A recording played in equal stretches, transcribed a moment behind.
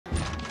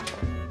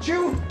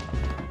June!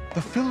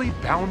 The filly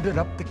bounded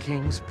up the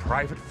king's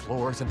private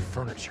floors and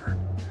furniture.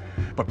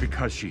 But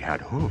because she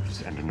had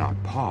hooves and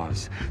not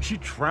paws, she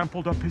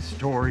trampled up his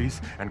stories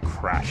and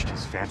crashed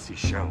his fancy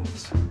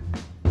shelves.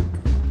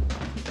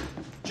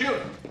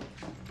 June!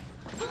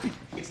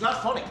 It's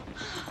not funny.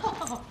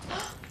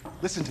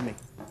 Listen to me.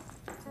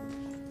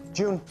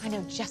 June. I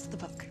know just the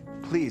book.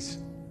 Please.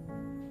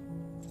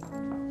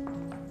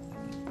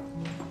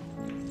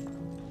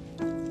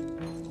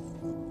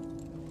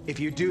 If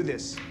you do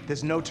this,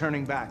 there's no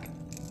turning back.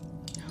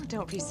 Oh,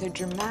 don't be so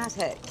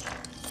dramatic.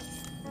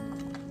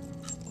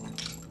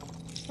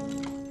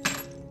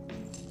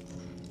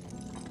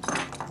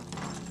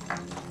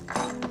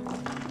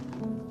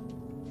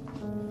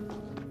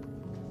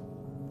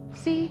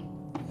 See?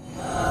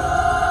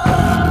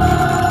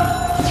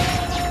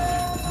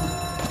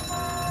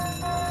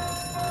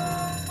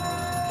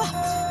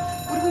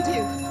 What do we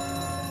do?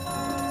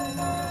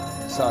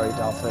 Sorry,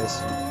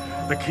 Dollface.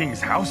 The king's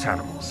house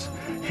animals,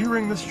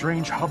 hearing the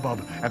strange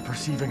hubbub and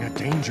perceiving a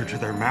danger to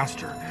their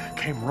master,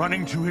 came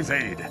running to his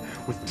aid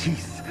with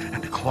teeth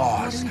and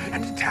claws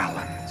and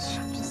talons.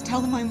 Just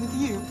tell them I'm with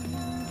you.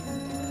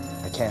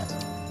 I can't.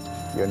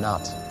 You're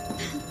not.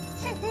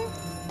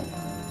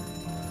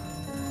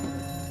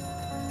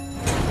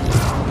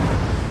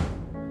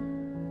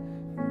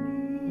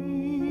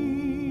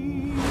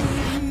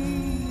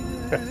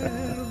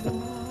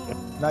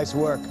 Nice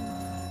work.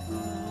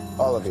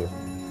 All of you.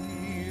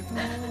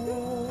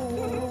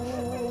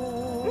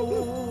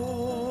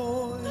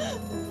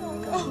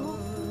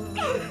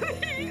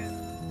 Please.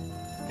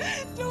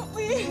 Don't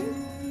leave.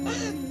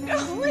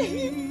 Don't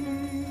leave.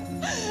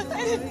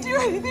 I didn't do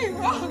anything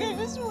wrong. I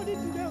just wanted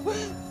to know.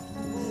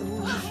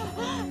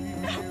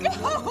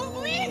 Go,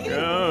 please.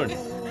 Don't.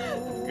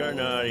 You're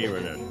not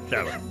even a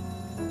seven.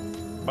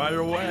 By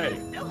the way,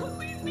 Don't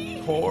leave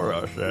me.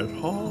 Torah says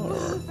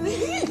horror.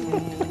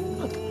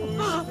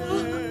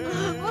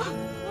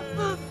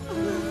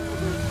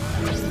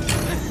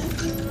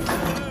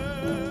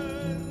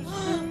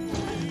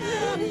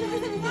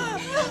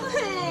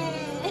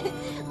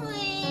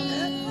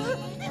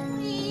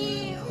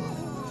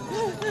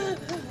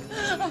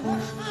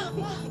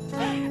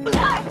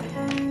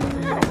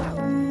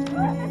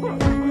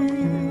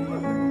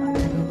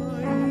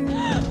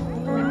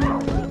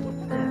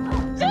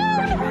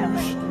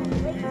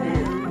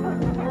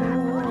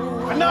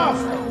 Enough!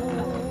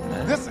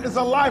 This is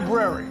a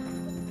library.